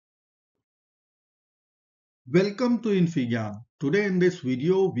Welcome to infyGyan. Today in this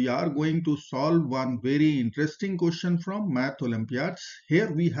video we are going to solve one very interesting question from Math Olympiads.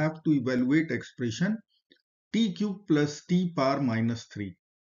 Here we have to evaluate expression t cube plus t power minus 3.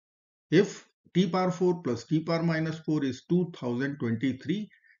 If t power 4 plus t power minus 4 is 2023,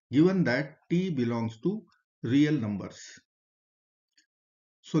 given that t belongs to real numbers.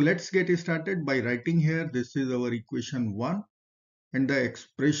 So let's get started by writing here. This is our equation 1 and the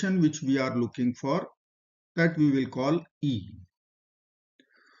expression which we are looking for, that we will call E.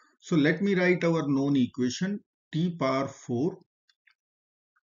 So let me write our known equation t power 4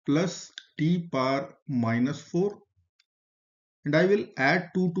 plus t power minus 4, and I will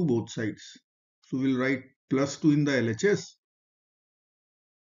add 2 to both sides. So we'll write plus 2 in the LHS.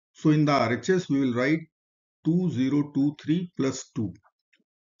 So in the RHS we will write 2023 plus 2.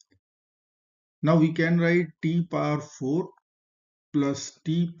 Now we can write t power 4 plus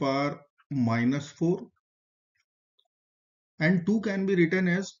t power minus 4, and 2 can be written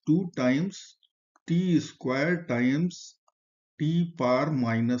as 2 times t square times t power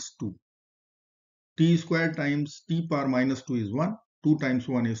minus 2. T square times t power minus 2 is 1. 2 times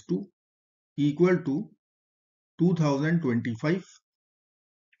 1 is 2, equal to 2025.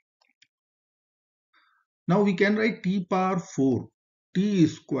 Now we can write t power 4, t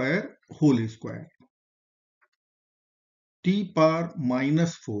square whole square, t power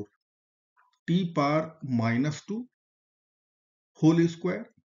minus 4, t power minus 2 whole square,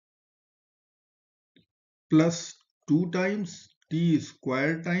 plus 2 times t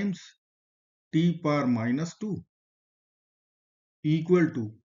square times t power minus 2, equal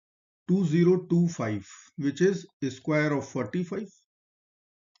to 2025, which is square of 45.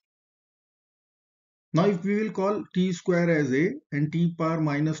 Now if we will call t square as a and t power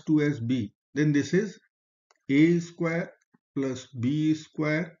minus 2 as b, then this is a square plus b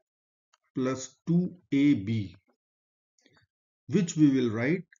square plus 2ab, which we will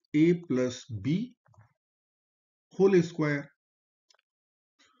write a plus b whole square.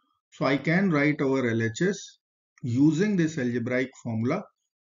 So I can write our LHS using this algebraic formula: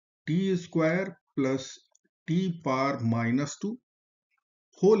 t square plus t power minus 2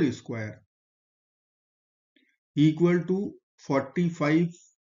 whole square equal to 45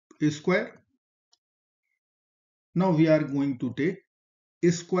 square. Now we are going to take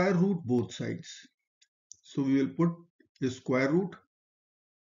a square root both sides. So we will put a square root.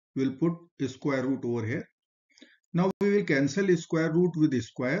 We will put a square root over here. Now we will cancel a square root with a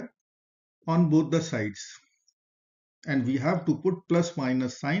square on both the sides. And we have to put plus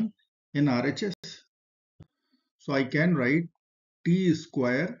minus sign in RHS. So I can write t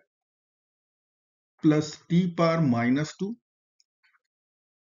square plus t power minus 2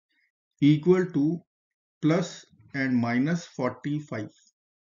 equal to plus and minus 45.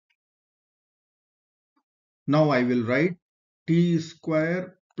 Now I will write t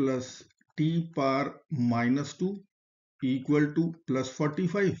square plus t power minus 2 equal to plus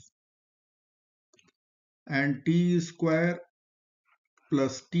 45, and t square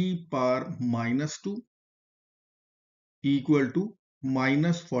plus t power minus 2 equal to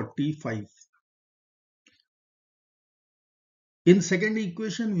minus 45. In second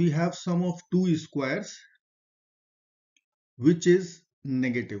equation we have sum of two squares which is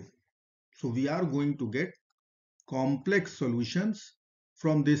negative. So we are going to get complex solutions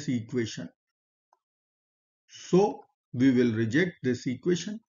from this equation. So we will reject this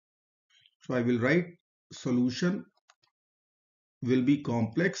equation. So I will write solution will be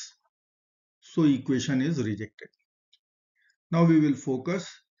complex. So equation is rejected. Now we will focus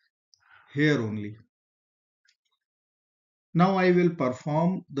here only. Now I will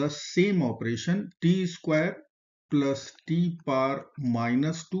perform the same operation: t square plus t power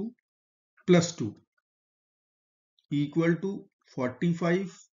minus 2 plus 2 equal to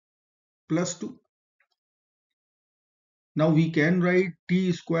 45 plus 2. Now we can write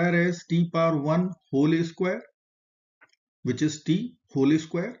t square as t power 1 whole square, which is t whole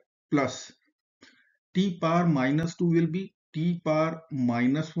square, plus t power minus 2 will be t power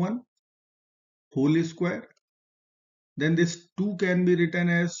minus 1 whole square. Then this 2 can be written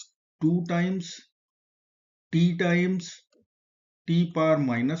as 2 times t power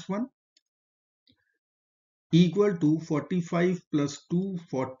minus 1 equal to 45 plus 2,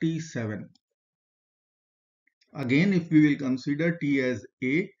 47. Again, if we will consider t as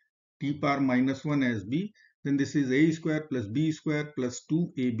a, t power minus 1 as b, then this is a square plus b square plus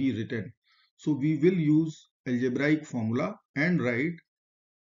 2ab written. So we will use algebraic formula and write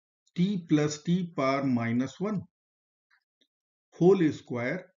t plus t power minus 1 whole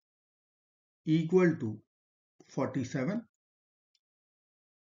square equal to 47.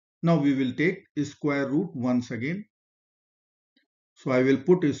 Now we will take square root once again. So I will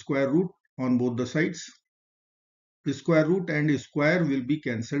put a square root on both the sides. The square root and square will be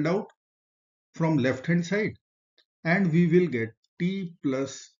cancelled out from left hand side, and we will get t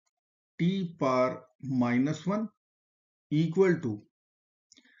plus t power minus 1 equal to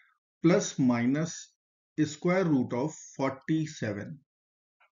plus minus square root of 47.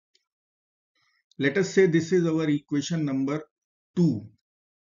 Let us say this is our equation number 2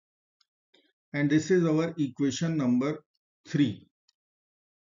 and this is our equation number 3.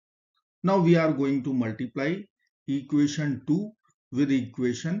 Now we are going to multiply equation 2 with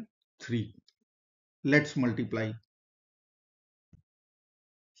equation 3. Let's multiply.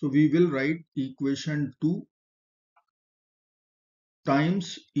 So we will write equation 2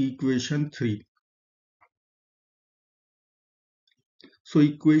 times equation 3. So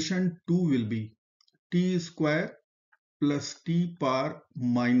equation 2 will be t square plus t power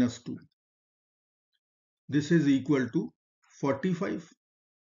minus 2. This is equal to 45.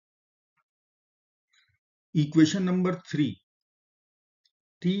 Equation number 3,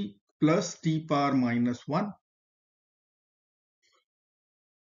 t plus t power minus 1.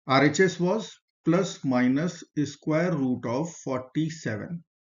 RHS was plus minus square root of 47.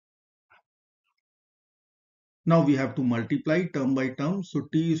 Now we have to multiply term by term. So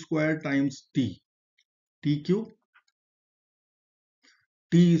t square times t cube,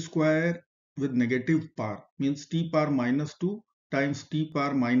 t square with negative power means t power minus 2 times t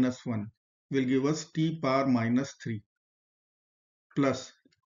power minus 1 will give us t power minus 3 plus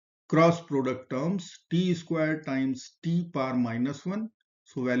cross product terms t square times t power minus 1.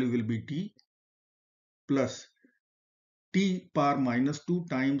 So value will be t plus t power minus 2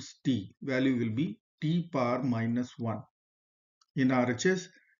 times t, value will be t power minus 1. In RHS,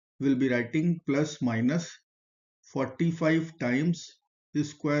 we'll be writing plus minus 45 times the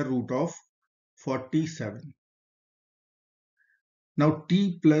square root of 47. Now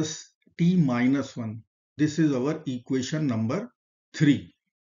t plus t minus 1, this is our equation number 3.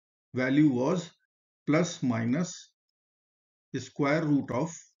 Value was plus minus the square root of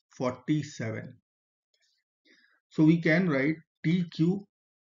 47. So we can write t cube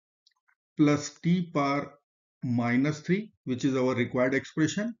plus t power minus 3, which is our required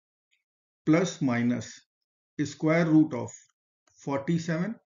expression, plus minus square root of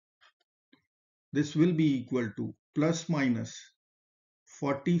 47. This will be equal to plus minus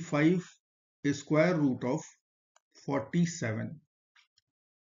 45 square root of 47.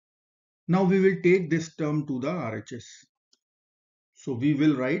 Now we will take this term to the RHS. So we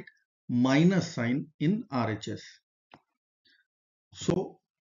will write minus sign in RHS. So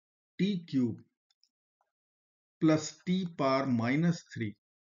t cube plus t power minus 3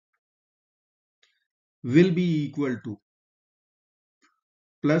 will be equal to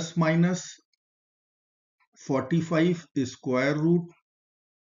plus minus 45 square root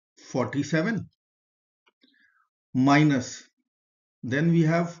 47 minus, then we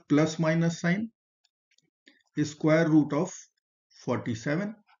have plus minus sign, square root of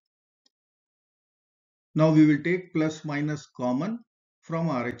 47. Now we will take plus minus common from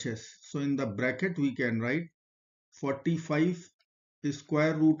RHS. So in the bracket we can write 45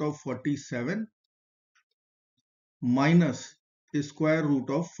 square root of 47 minus square root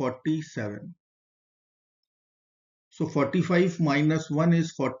of 47. So 45 minus 1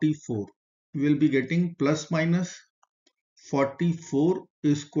 is 44. We will be getting plus minus 44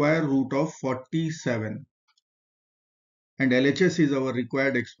 square root of 47. And LHS is our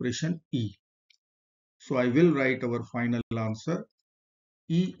required expression E. So I will write our final answer.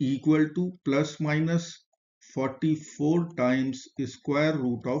 E equal to plus minus 44 times square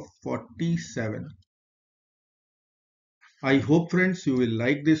root of 47. I hope friends you will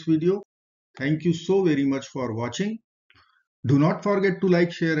like this video. Thank you so very much for watching. Do not forget to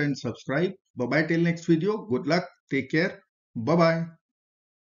like, share and subscribe. Bye bye till next video. Good luck. Take care. Bye bye.